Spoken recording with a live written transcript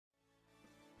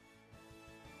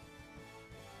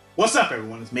What's up,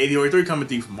 everyone? It's Maybe3 coming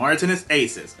to you from Martinez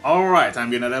Aces. Alright, time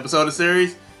to get another episode of the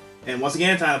series. And once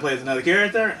again, time to play as another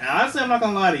character. And honestly, I'm not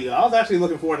gonna lie to you, I was actually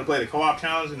looking forward to play the co-op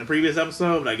challenge in the previous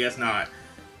episode, but I guess not.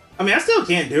 I mean, I still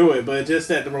can't do it, but just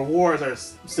that the rewards are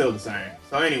still the same.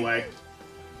 So anyway,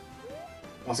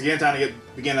 once again, time to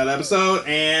begin another episode.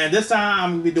 And this time,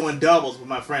 I'm gonna be doing doubles with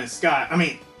my friend Scott.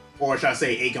 Or should I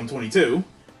say Aykm22.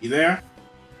 You there?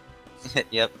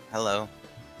 Yep, hello.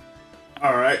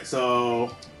 Alright,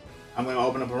 so I'm going to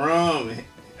open up a room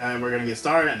and we're going to get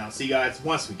started, and I'll see you guys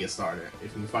once we get started,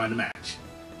 if we can find a match.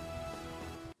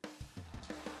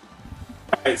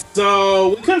 Alright, so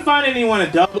we couldn't find anyone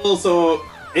to double, so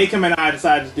Aykm and I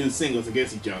decided to do singles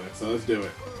against each other, so let's do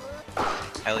it.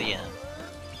 Hell yeah.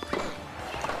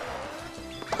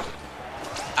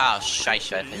 Oh,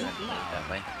 shite, I think I played it that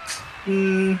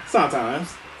way.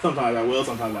 Sometimes. Sometimes I will,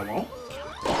 sometimes I won't.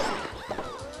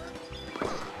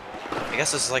 I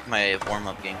guess this is like my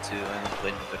warm-up game too. I haven't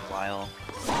played in a good while.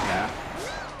 Yeah.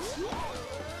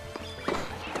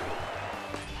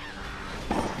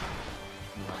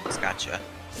 Gotcha.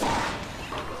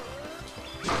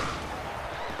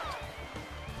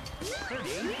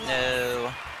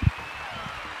 No.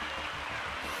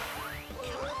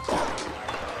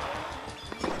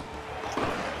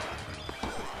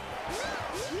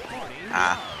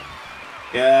 Ah.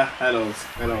 Yeah, that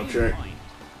old trick.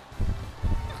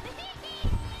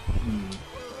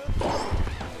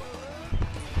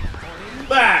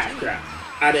 Ah, crap.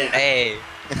 I didn't. Hey.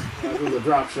 That was a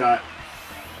drop shot.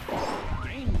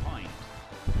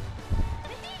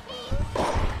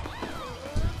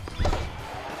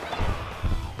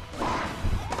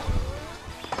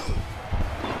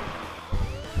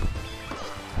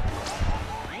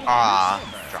 Ah,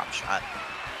 drop shot.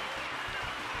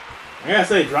 I gotta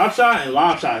say, drop shot and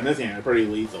lob shot in this game are pretty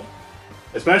lethal.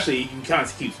 Especially, you can kind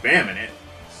of keep spamming it.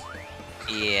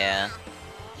 Yeah.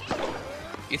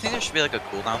 You think there should be like a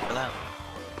cooldown for that?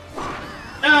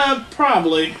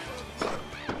 Probably.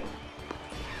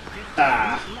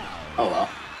 Ah. Oh well.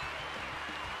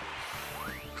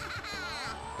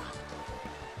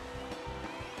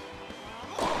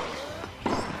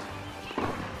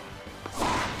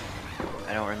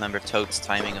 I don't remember Toad's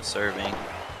timing of serving.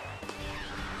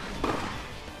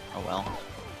 Oh well.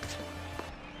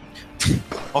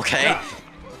 Okay. Yeah.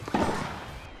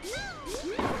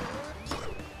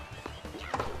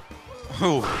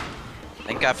 Ooh.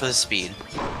 Thank God for the speed.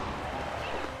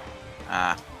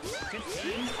 Ah.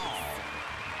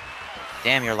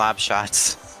 Damn your lob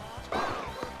shots.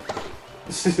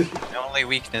 My only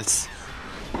weakness.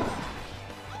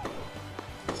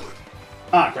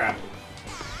 Ah, crap.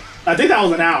 I think that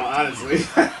was an out, honestly.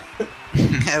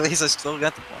 At least I still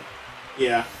got the point.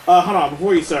 Yeah. Hold on,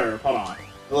 before you serve, hold on.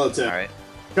 A little tip. Alright.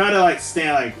 Try to, like,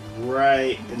 stand, like,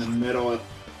 right in the middle,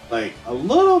 like, a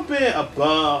little bit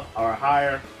above or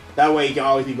higher. That way you can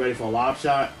always be ready for a lob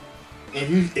shot. If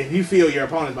you feel your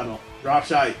opponent's about to drop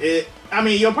shot, I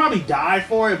mean, you'll probably die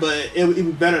for it, but it'd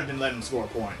be better than letting them score a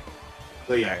point.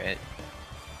 So, yeah. Alright.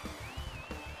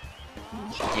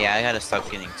 Yeah, I gotta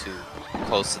stop getting too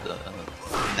close to the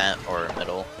net or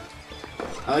middle.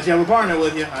 Unless you have a partner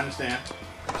with you, I understand.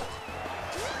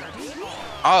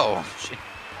 Oh, shit.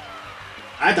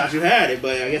 I thought you had it,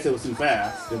 but I guess it was too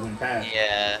fast. It went past.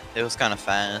 Yeah, it was kind of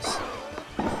fast.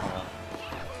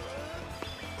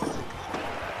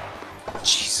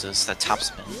 Jesus, that top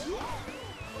spin.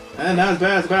 And not as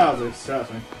bad as Bowser's,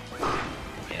 trust me.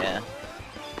 Yeah.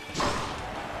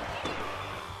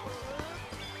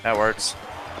 That works.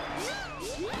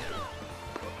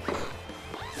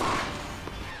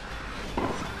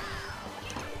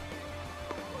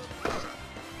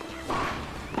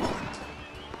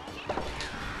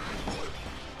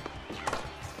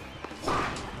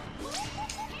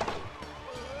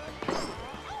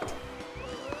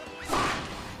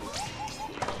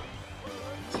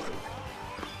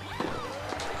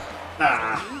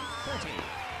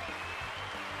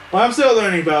 Well, I'm still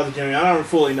learning Bowser Jr. I don't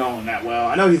fully know him that well.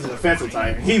 I know he's a defensive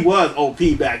type. He was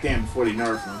OP back then before they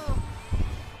nerfed him.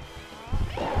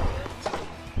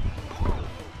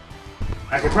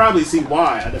 I can probably see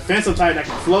why. A defensive type that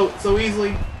can float so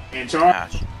easily and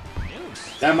charge,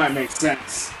 that might make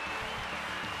sense.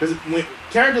 Because when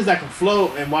characters that can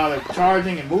float and while they're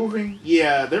charging and moving,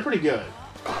 yeah, they're pretty good.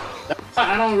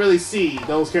 I don't really see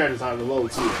those characters out of the low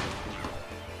tier.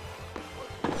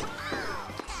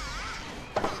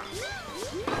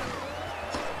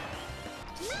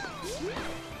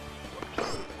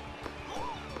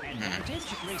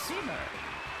 Receiver.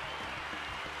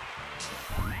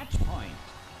 Match point.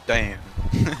 Damn.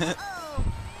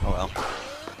 Oh well.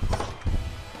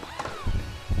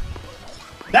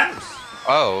 That.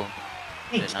 Oh.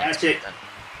 You Did not catch it, expect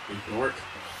you dork.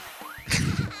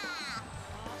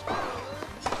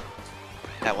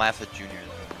 that laugh at Junior.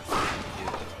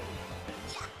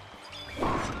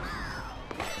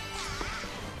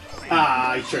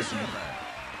 Ah, you tricked me.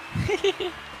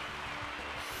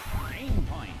 Game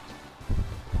point.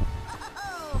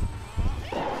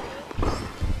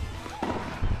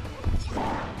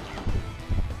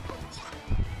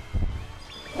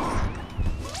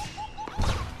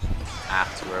 Ah,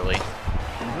 too early.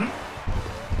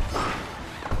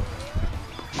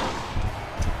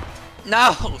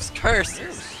 No, it's cursed.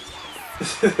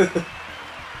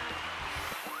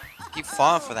 Keep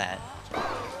falling for that.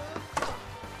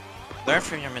 Learn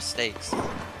from your mistakes.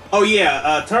 Oh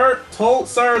yeah, Toad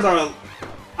serves are.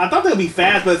 I thought they'd be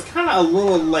fast, but it's kind of a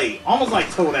little late. Almost like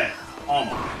Toadette.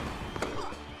 Almost.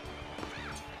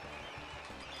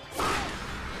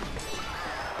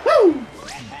 Woo!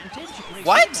 Advantage receiver.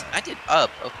 What? I did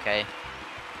up. Okay.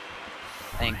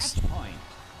 Thanks. Match point.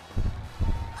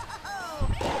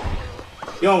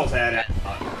 You almost had it.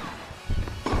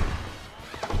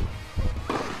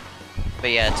 But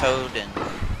yeah, Toad and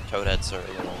Toadettes are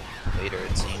a little later,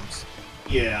 it seems.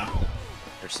 Yeah.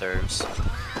 Or serves.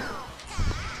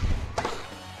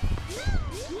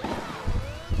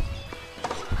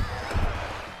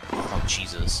 Oh,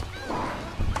 Jesus.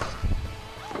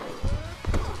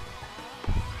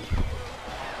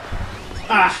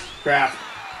 Ah, crap.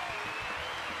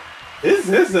 His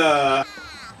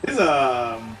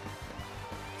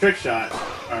trick shot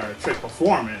or trick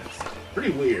performance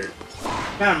pretty weird.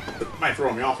 Kind of might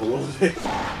throw me off a little bit.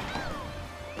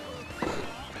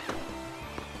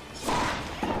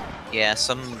 Yeah,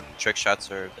 some trick shots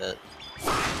are a bit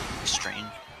strange.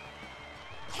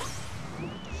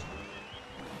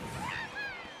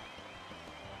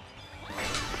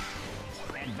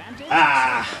 Advantage.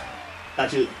 Ah,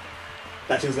 thought you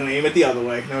was gonna aim it the other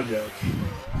way. No joke.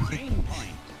 Game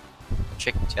point.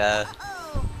 Trick,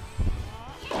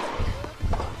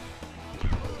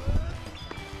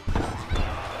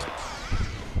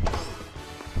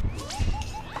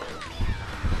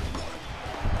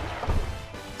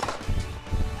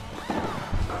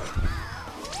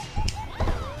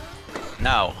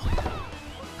 No.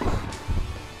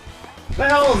 What the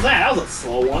hell was that? That was a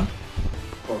slow one.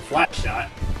 Or a flat shot.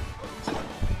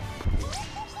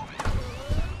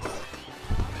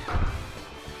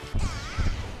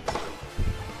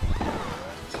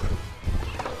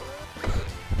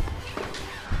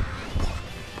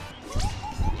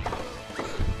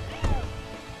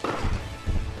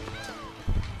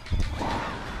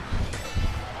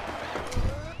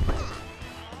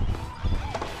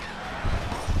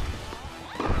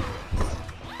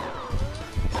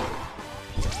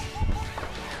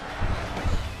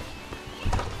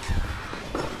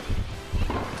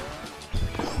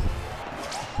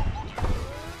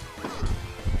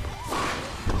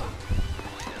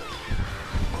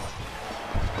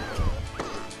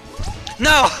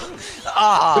 No!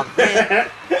 Oh, man.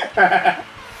 That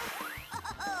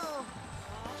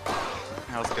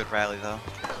was a good rally, though.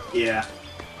 Yeah.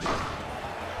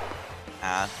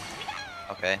 Ah.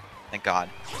 Okay. Thank God.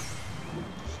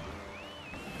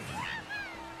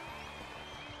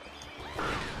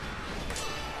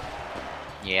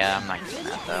 Yeah, I'm not using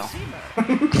that, though.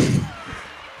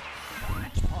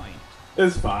 Match point.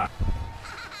 It's fine.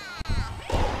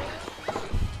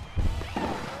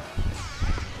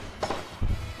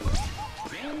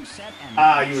 Game set and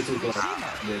Ah, you were too close.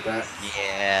 Did that.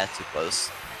 Yeah, too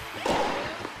close.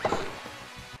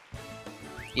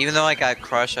 Even though I got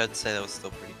crushed, I'd say that was still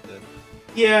pretty good.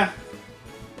 Yeah.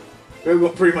 We're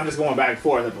pretty much just going back and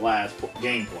forth at the last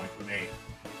game point for me.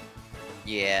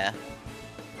 Yeah.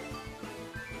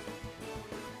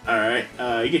 Alright,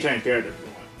 you can change character if you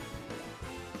want.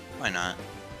 Why not?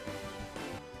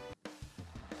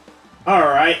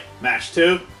 Alright, match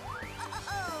 2.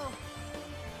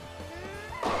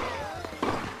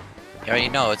 You already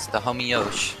know, it's the homie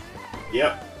Yosh.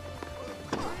 Yep.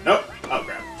 Nope. Oh,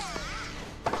 crap.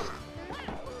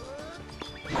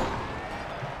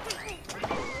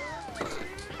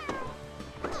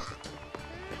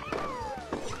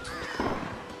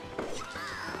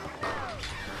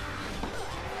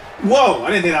 Whoa! I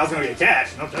didn't think that was gonna be a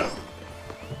catch. No joke.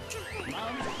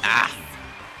 Ah!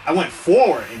 I went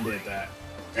forward and did that.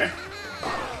 Okay.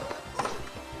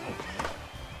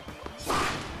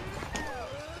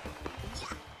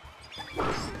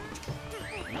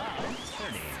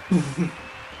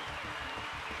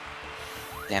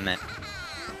 Damn it.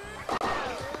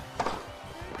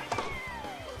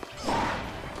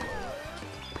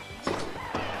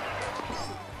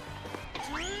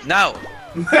 No!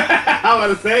 I'm about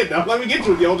to say it though. Let me get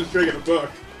you with the oldest trick in the book.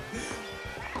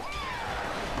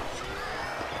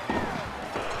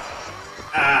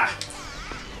 Ah.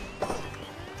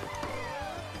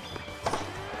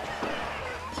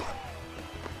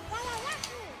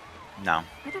 No.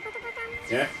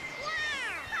 Yeah.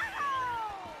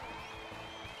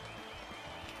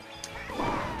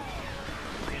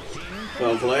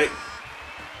 Well played.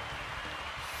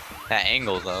 That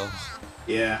angle though.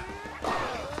 Yeah.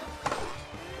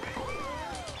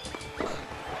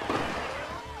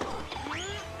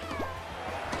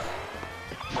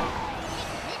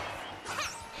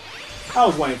 I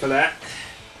was waiting for that.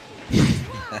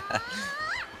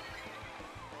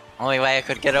 Only way I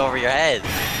could get over your head.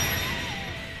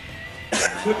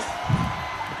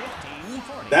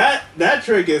 That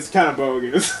trick is kind of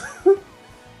bogus.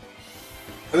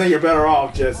 I think you're better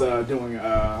off just doing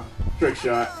a trick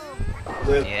shot.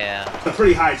 Yeah. It's a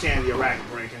pretty high chance you're racket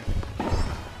breaking.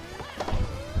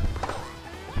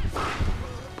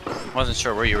 Wasn't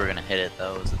sure where you were gonna hit it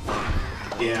though. Was the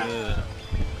thing. Yeah.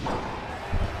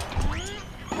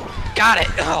 Got it!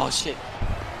 Oh shit.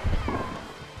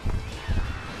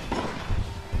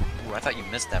 Ooh, I thought you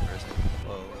missed that person.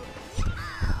 Whoa.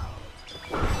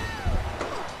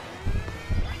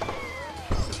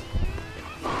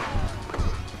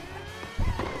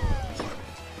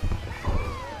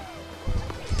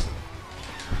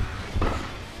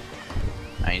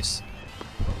 Nice.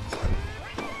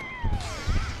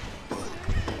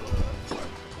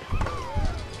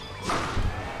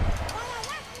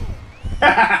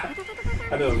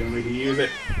 I know I was gonna make you use it.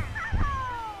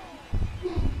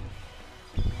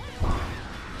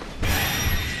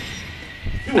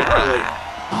 Too early.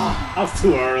 I was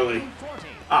too early.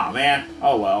 Oh man.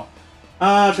 Oh well.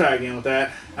 I'll try again with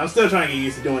that. I'm still trying to get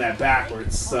used to doing that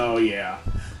backwards, so yeah.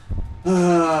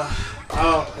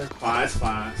 Oh, it's fine, it's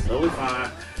fine. It's totally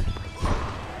fine.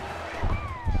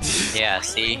 Yeah,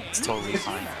 see? It's totally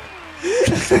fine.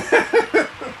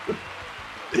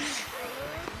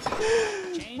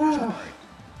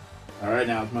 Alright,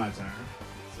 now it's my turn.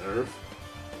 Serve.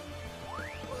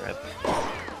 Rip.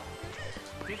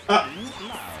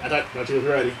 I thought you was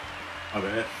ready. My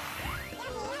bad.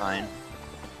 Fine.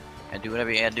 And do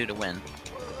whatever you gotta do to win.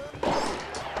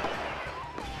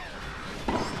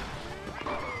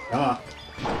 Come on.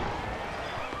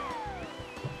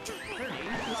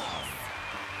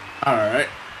 Alright.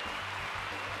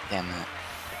 Damn it.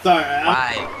 Sorry,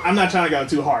 Why? I'm not trying to go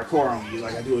too hardcore on you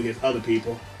like I do against other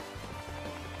people.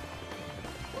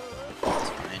 It's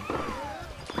fine.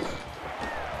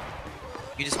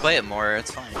 You just play it more,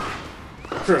 it's fine.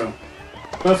 True.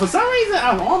 But for some reason,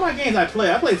 out of all my games I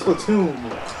played Splatoon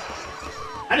more.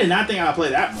 I did not think I would play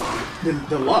that more than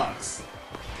Deluxe.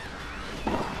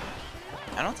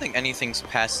 I don't think anything's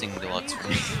passing Deluxe for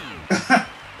me.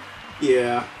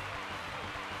 Yeah.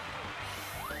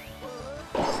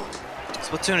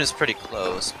 Splatoon is pretty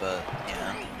close, but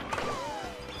yeah.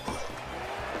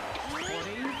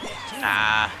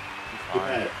 Ah. Too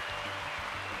bad.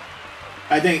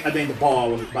 I think the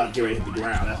ball was about to get ready to hit the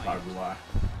ground. That's probably why.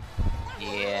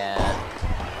 Yeah.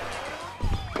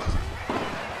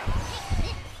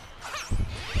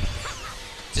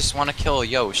 Just want to kill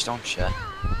Yosh, don't ya?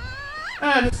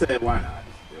 I just said, why not?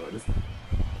 Just do it.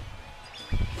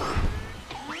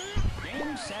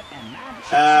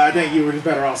 I think you were just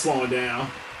better off slowing down.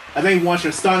 I think once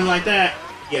you're stunned like that,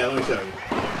 yeah, let me show you.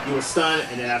 You were stunned,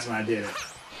 and then that's when I did it.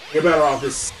 You're better off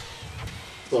just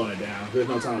slowing it down. There's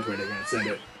no time where they're gonna send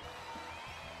it.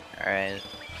 Alright.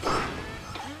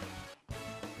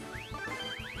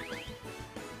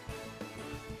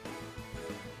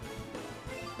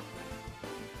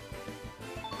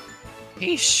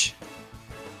 Yeesh.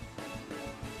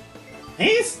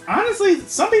 He's honestly,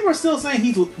 some people are still saying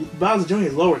he's Bowser Jr.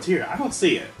 is lower tier. I don't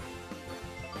see it.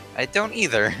 I don't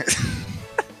either.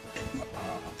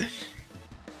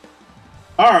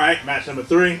 Alright, match number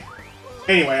 3.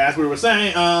 Anyway, as we were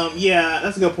saying, yeah,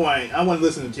 that's a good point. I want to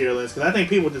listen to tier lists, because I think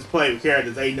people just play with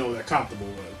characters they know they're comfortable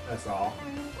with. That's all.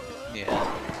 Yeah.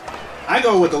 I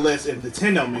go with the list if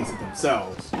Nintendo makes it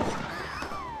themselves.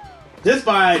 Just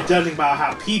by judging by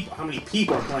how many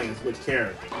people are playing which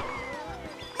character.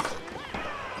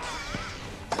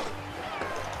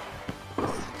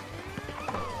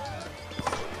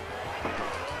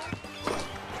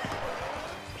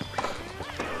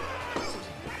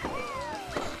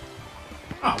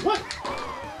 Oh, what?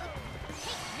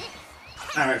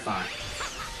 Alright, fine.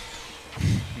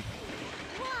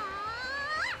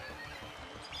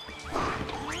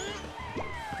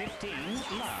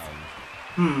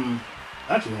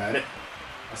 Thought you had it.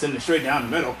 I sent it straight down the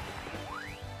middle.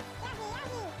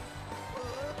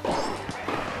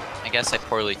 guess I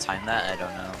poorly timed that. I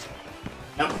don't know.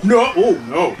 No! Oh,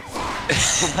 no!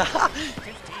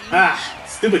 Ah,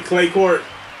 stupid clay court.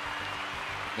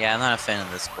 Yeah, I'm not a fan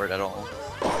of this court at all.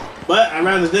 But I'd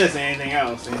rather this than anything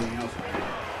else.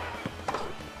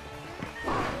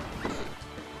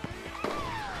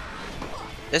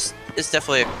 This is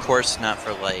definitely a course not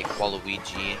for like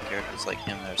Waluigi characters like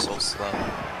him that are so slow.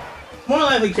 More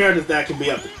likely characters that can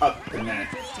be up in that.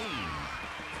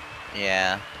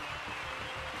 Yeah.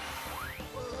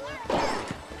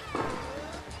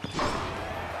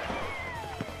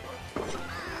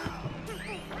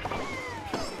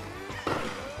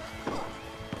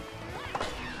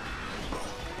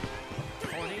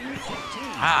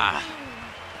 Ah.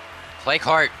 Play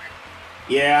cart.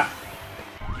 Yeah.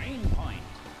 Green point.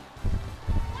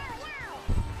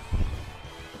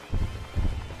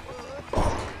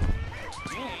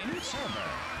 Game server.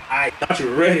 I thought you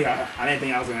were ready. I didn't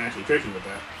think I was gonna actually trick you with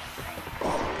that.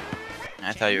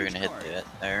 I thought you were gonna hit it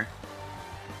there.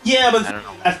 Yeah, but I don't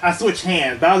know. I switched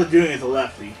hands. Bowser Jr. is a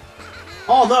lefty.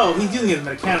 Although he's using his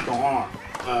mechanical arm.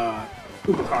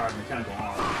 Koopa Card's mechanical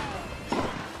arm.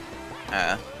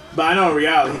 But I know in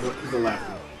reality he's a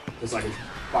lefty. Just like his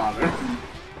father.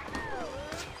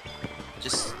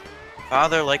 Just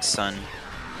father like son.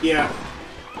 Yeah.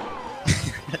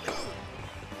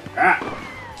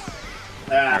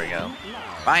 There we go.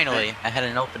 Finally, I had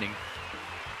an opening.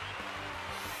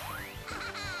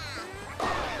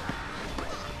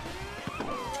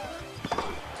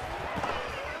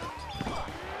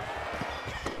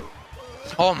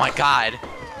 Oh my god.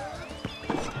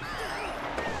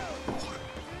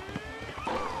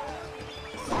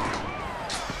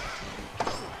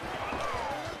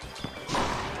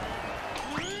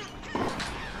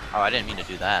 Oh, I didn't mean to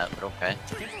do that, but okay.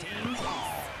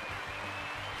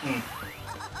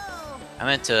 I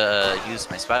meant to use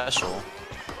my special.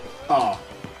 Oh.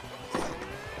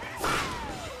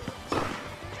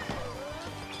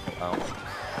 Oh.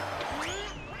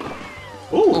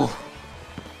 Ooh.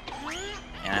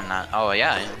 And I'm not. Oh,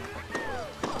 yeah. I am.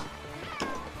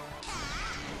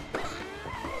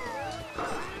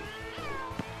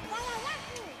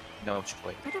 No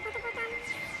choice.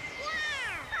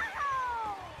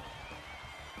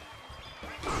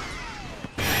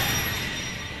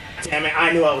 Damn it,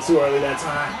 I knew I was too early that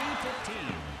time.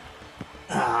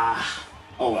 Ah.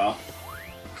 Oh well.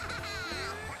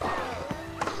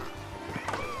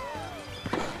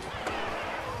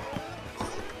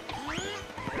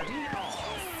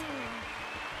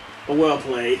 But well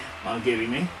played on getting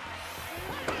me.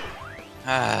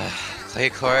 Ah, clay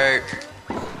court.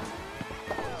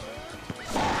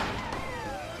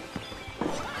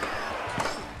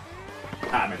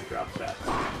 I meant to drop that.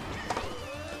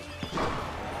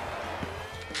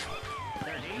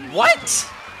 What?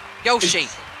 Yoshi!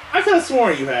 I could have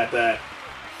sworn you had that.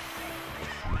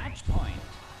 Match point.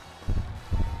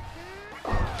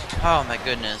 Oh my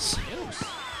goodness. Deuce.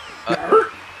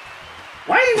 Hurt?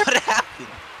 Why did What happened?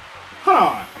 Hold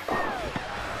on.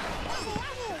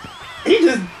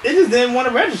 It just didn't want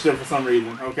to register for some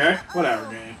reason. Okay, whatever,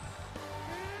 game.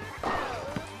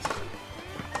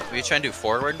 Were you trying to do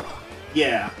forward?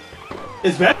 Yeah,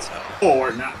 it's better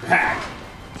forward, not back.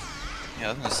 Yeah, I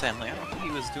was gonna say, I'm like, I don't think he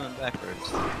was doing backwards.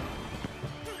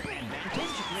 Advantage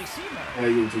receiver. Yeah,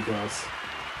 you were too close.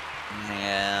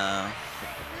 Yeah.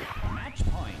 Match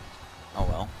point. Oh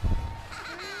well.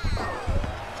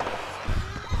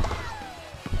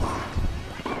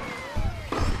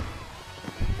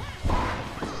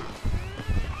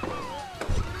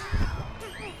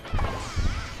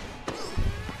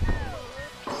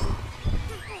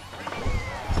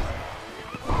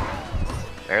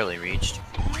 Barely reached.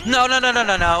 No, no, no, no,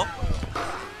 no, no.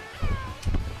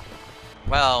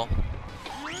 Well.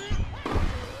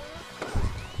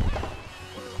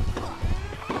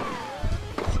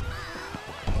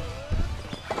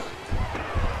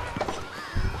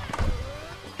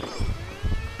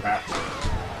 Crap.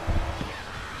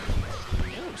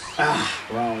 Ah,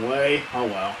 wrong way. Oh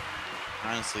well.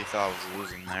 I honestly thought I was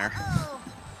losing there.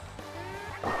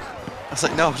 I was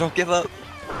like, no, don't give up.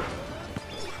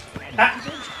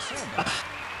 Advantage server.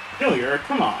 Junior,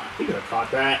 come on. You could have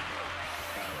caught that.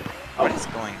 What is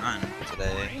going on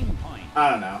today? Green point.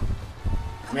 I don't know.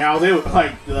 I mean, I was able,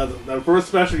 like, the first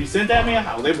special you sent at me,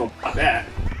 I was able to caught that.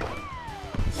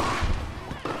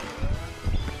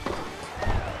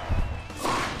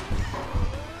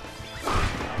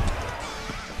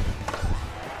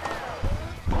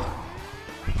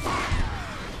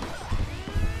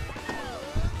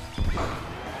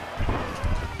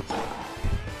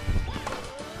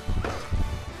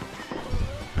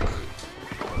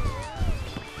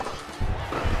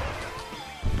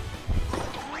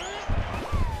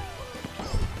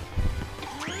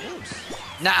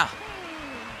 Nah.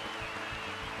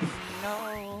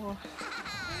 No.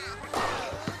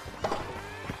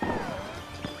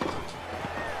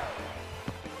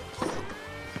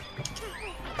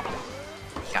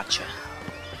 Gotcha.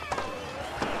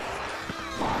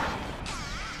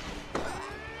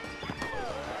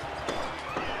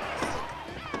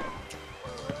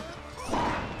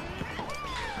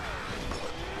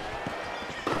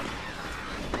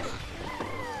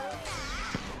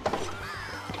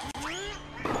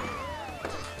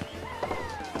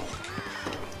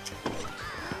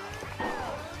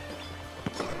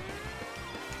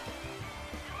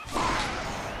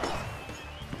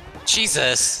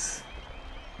 Jesus.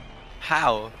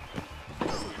 How?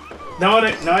 No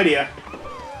idea.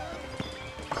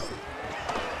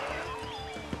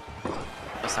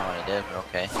 That's not what I did, but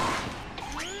okay.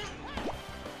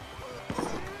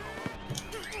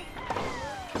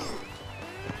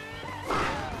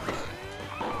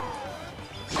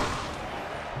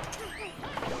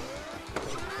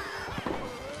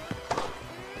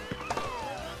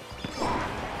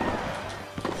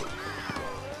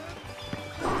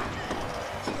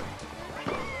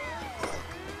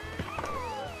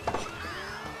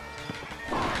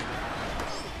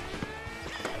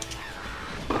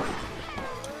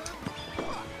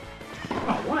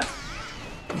 Oh, what?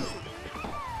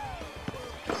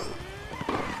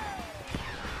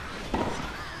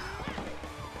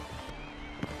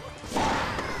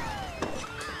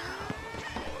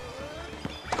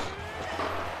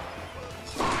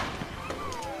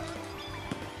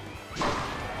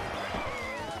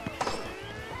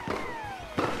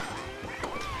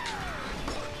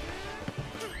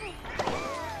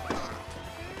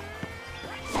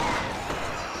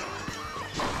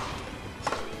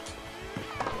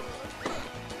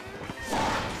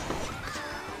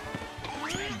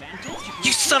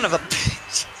 You son of a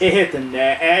bitch! It hit the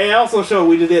net. And it also showed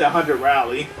we just did 100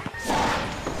 rally.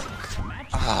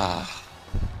 Ah.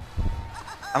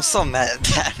 I'm so mad at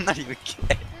that. I'm not even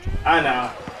kidding. I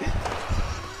know.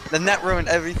 The net ruined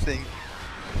everything.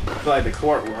 I feel like the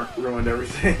court ruined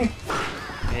everything.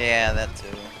 Yeah, that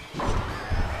too.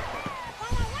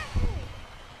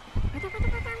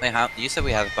 Wait, how? You said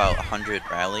we have about 100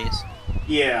 rallies?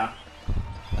 Yeah.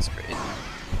 That's crazy.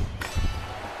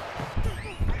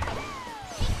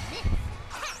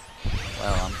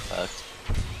 Well, I'm fucked.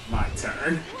 My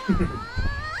turn.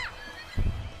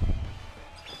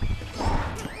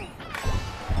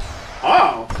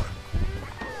 Oh!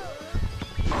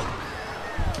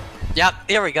 Yep,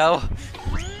 here we go.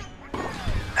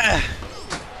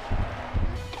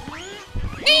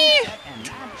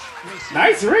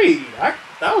 Nice read!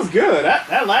 That was good.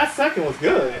 That last second was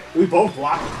good. We both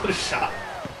blocked the shot.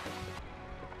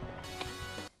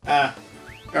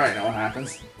 Alright, know what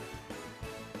happens.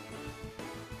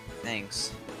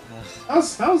 Thanks. That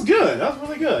was good. That was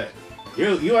really good.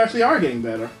 You actually are getting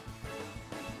better.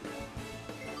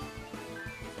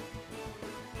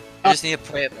 I just need to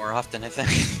play it more often, I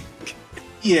think.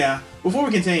 Yeah. Before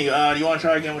we continue, do you want to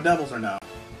try again with doubles or no?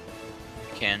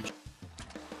 Can.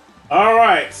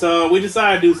 Alright, so we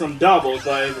decided to do some doubles,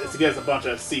 but it's against a bunch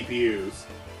of CPUs.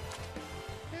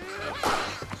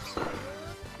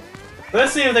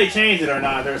 Let's see if they changed it or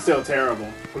not. They're still terrible.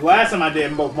 The last time I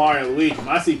did both Mario and Luigi,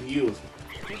 my CPU was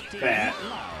bad.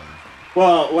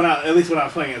 Well, at least when I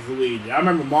was playing as Luigi. I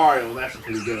remember Mario was actually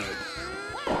pretty good.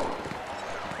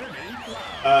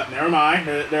 Never mind.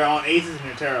 They're on aces and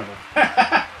they're terrible.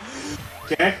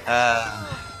 Okay.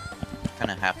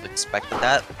 Kinda half expected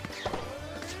that.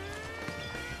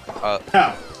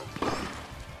 No.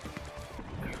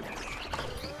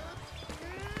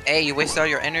 Hey, you wasted all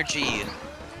your energy.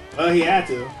 Well, he had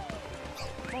to.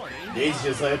 He's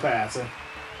just let it pass him.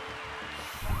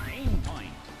 Game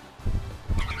point.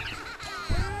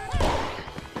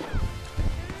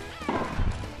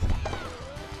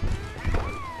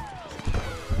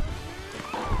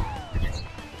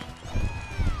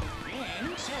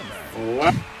 Game silver.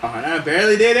 Wow, I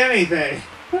barely did anything.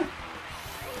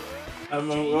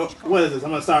 What is this? I'm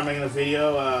gonna start making a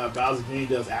video. Bowser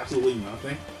Jr. does absolutely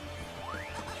nothing.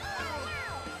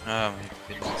 Oh my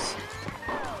goodness.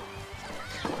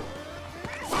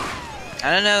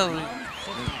 I don't know.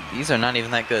 These are not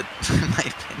even that good, in my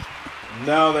opinion.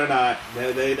 No, they're not.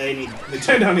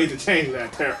 Nintendo need to change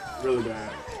that. They're really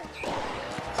bad.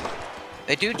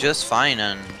 They do just fine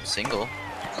on single.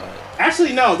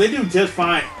 Actually, no, they do just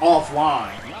fine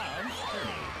offline.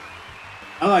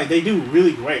 I'm like, they do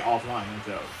really great offline,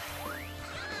 though.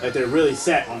 Like, they're really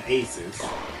set on aces.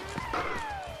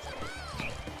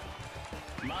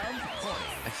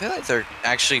 I feel like they're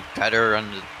actually better on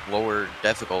the lower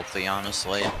difficulty,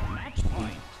 honestly. Match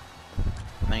point.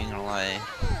 I ain't gonna lie.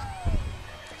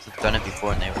 I've done it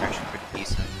before and they were actually pretty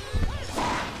decent.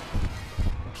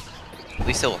 At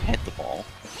least they'll hit the ball.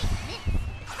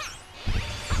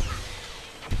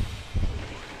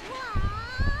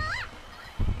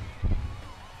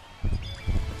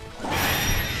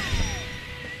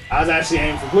 I was actually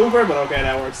aiming for blooper, but okay,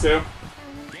 that works too.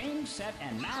 Game, set,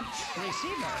 and match.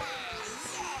 Receiver.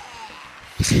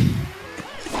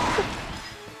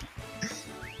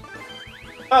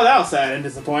 Oh, that was sad and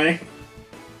disappointing.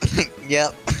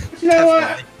 Yep. You know what?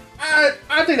 Definitely.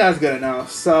 I think that's good enough.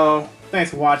 So,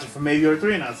 thanks for watching from Maybe or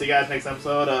 3, and I'll see you guys next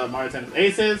episode of Mario Tennis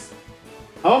Aces.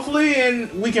 Hopefully, and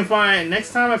we can find,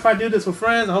 next time if I do this with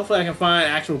friends, hopefully I can find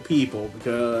actual people,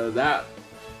 because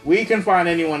we can find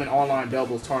anyone in online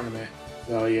doubles tournament.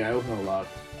 So yeah, it was no luck.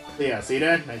 So yeah, see you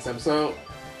then, next episode.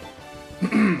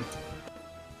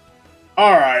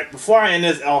 Alright, before I end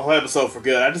this whole episode for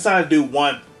good, I decided to do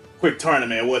one quick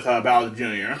tournament with Bowser Jr.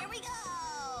 Here we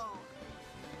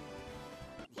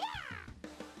go.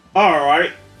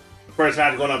 Alright. First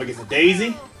match going up against a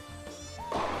Daisy.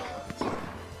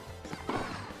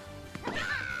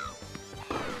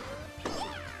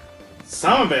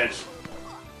 Son of a bitch.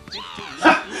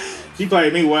 She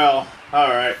played me well.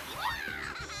 Alright.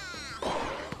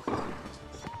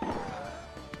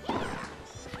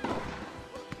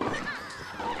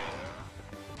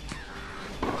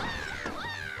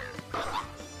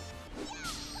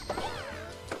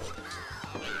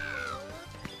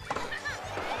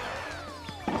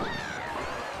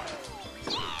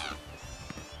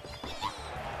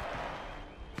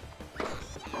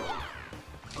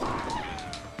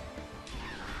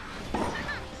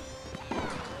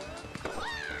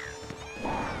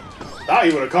 Thought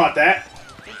he would have caught that.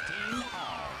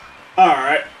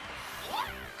 Alright.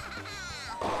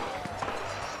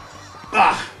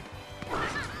 Ah!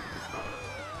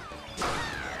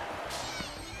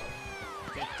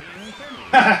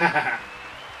 15-30.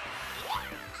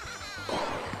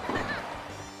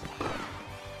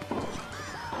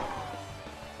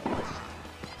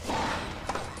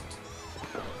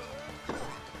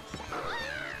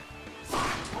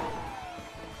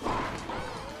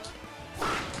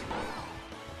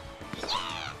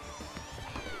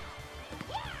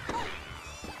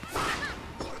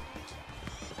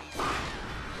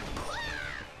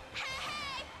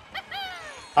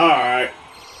 Alright.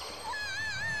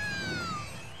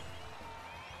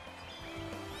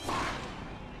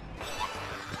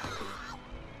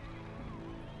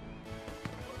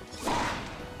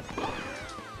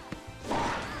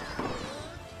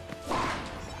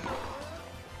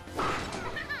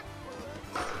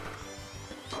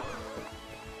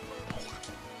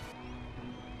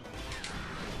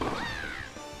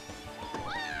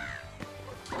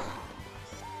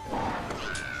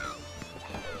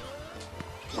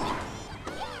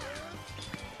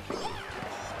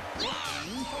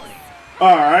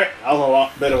 Alright, that was a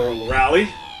lot better of a rally.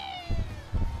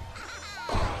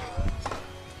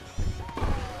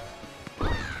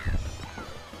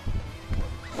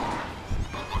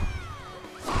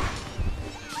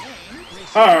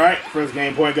 Alright, first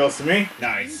game point goes to me.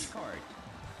 Nice. Card.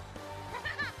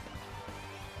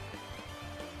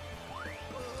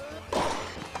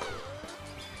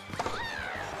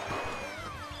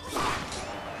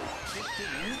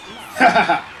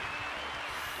 Haha.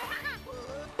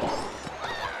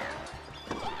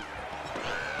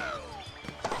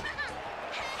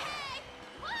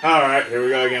 Alright, here we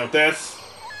go again with this.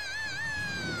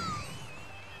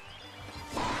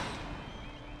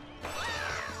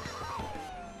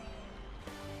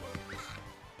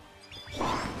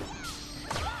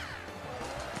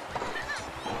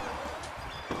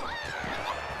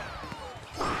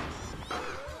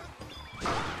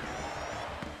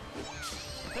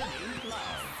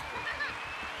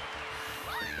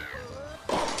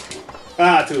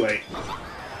 Ah, too late.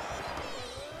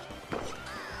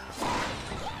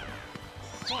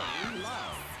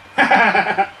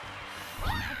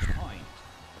 Match point.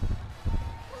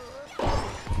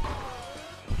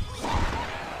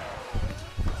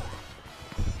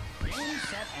 Game,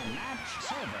 set, and match.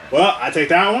 Silver. Well, I take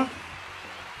that one.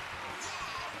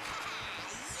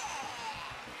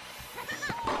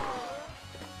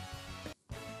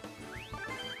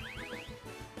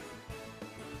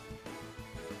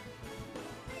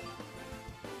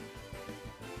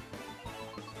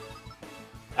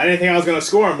 I didn't think I was going to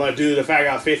score him, but due to the fact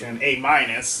I was facing an A-.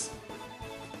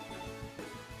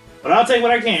 But I'll take what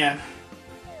I can.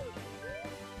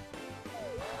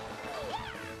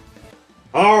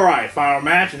 Alright, final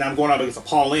match, and I'm going up against a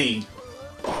Pauline.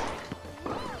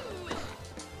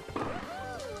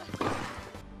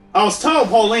 I was told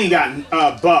Pauline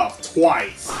got buffed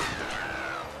twice.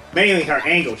 Mainly her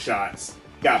angle shots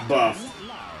got buffed.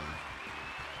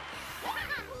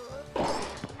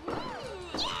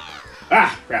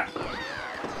 Ah, crap.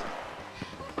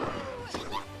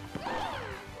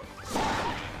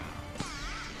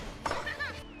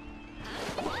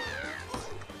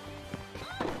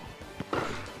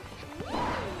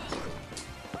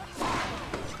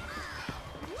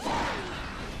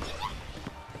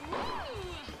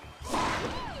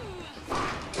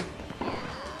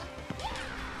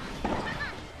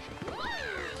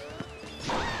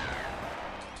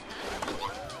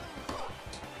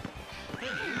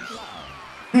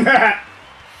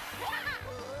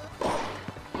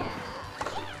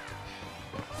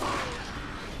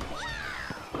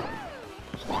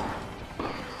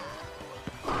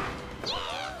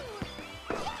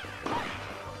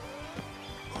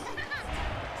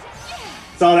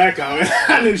 Saw that coming.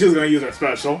 I knew she was gonna use her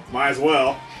special. Might as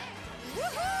well.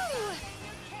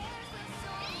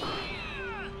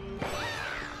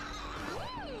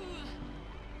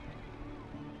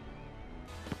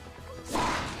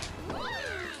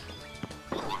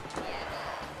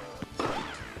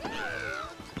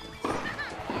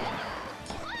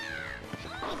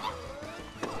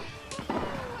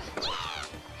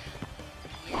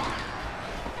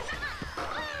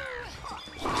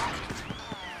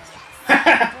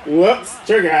 Whoops,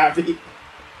 trigger happy.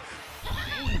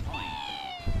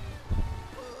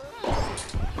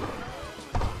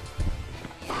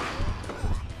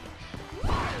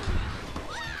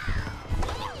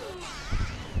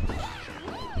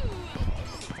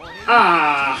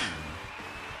 Ah.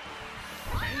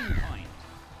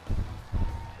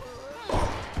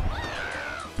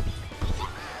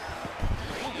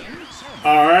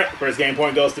 Alright, first game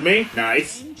point goes to me.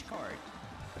 Nice.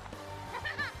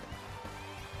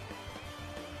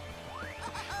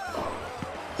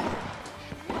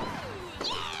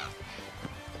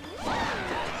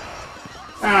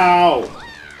 Ow!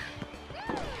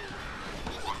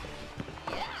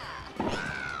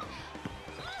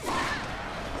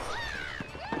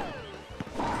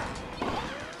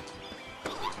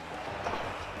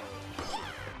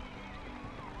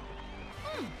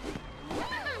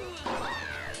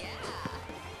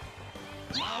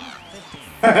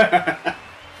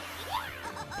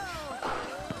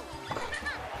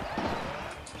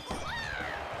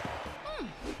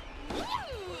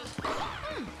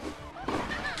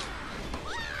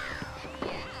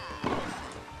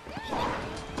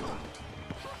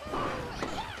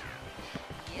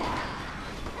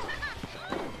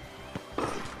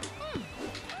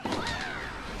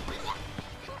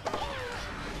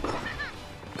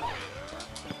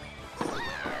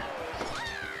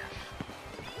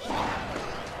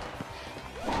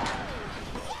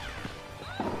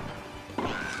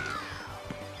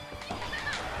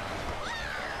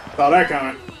 Saw that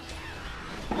coming.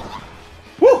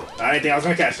 Woo! I didn't think I was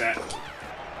gonna catch that.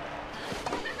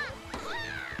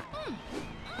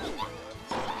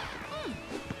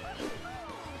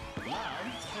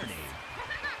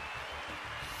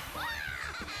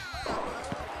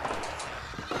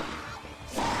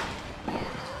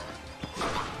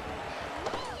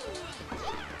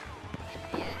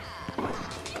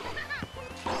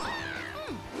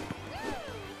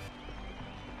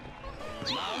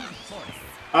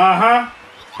 Uh-huh.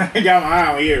 I got my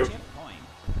eye on you.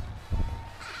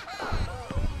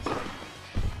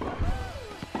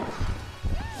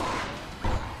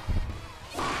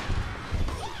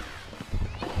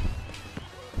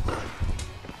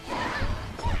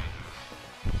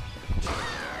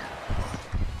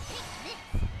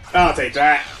 I'll take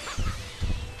that.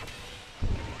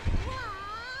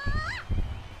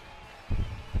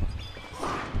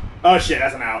 Oh shit,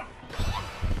 that's an out.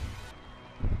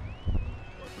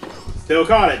 Still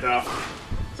caught it though.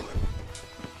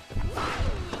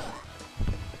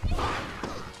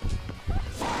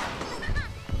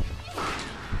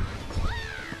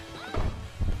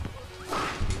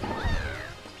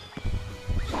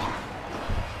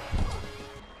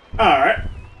 Alright.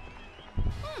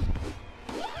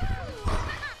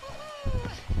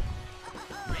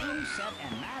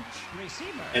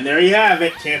 And there you have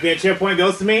it. Championship point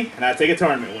goes to me, and I take a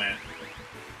tournament win.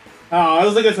 Oh,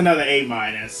 let's look at another A-.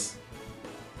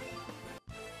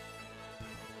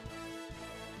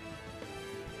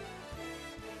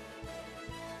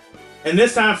 And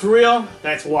this time, for real,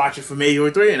 thanks for watching for me,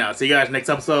 Aykm23, and I'll see you guys next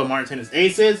episode of Mario Tennis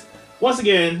Aces. Once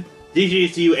again,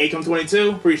 GG's to you,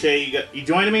 Aykm22. Appreciate you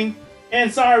joining me.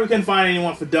 And sorry we couldn't find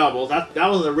anyone for doubles. That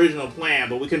was the original plan,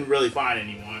 but we couldn't really find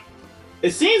anyone.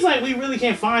 It seems like we really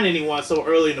can't find anyone so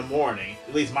early in the morning,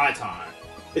 at least my time.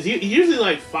 It's usually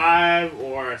like 5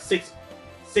 or 6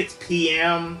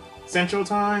 p.m. Central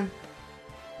Time.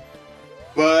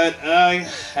 But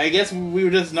I guess we were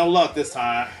just no luck this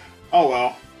time. Oh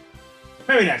well.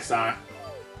 Maybe next time.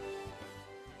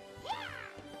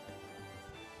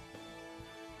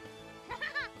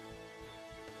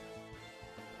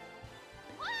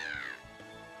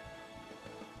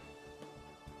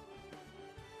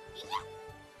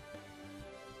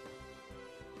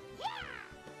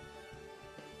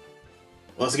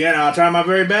 Once again, I'll try my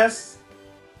very best.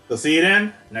 So see you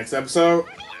then. Next episode.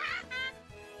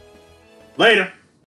 Later.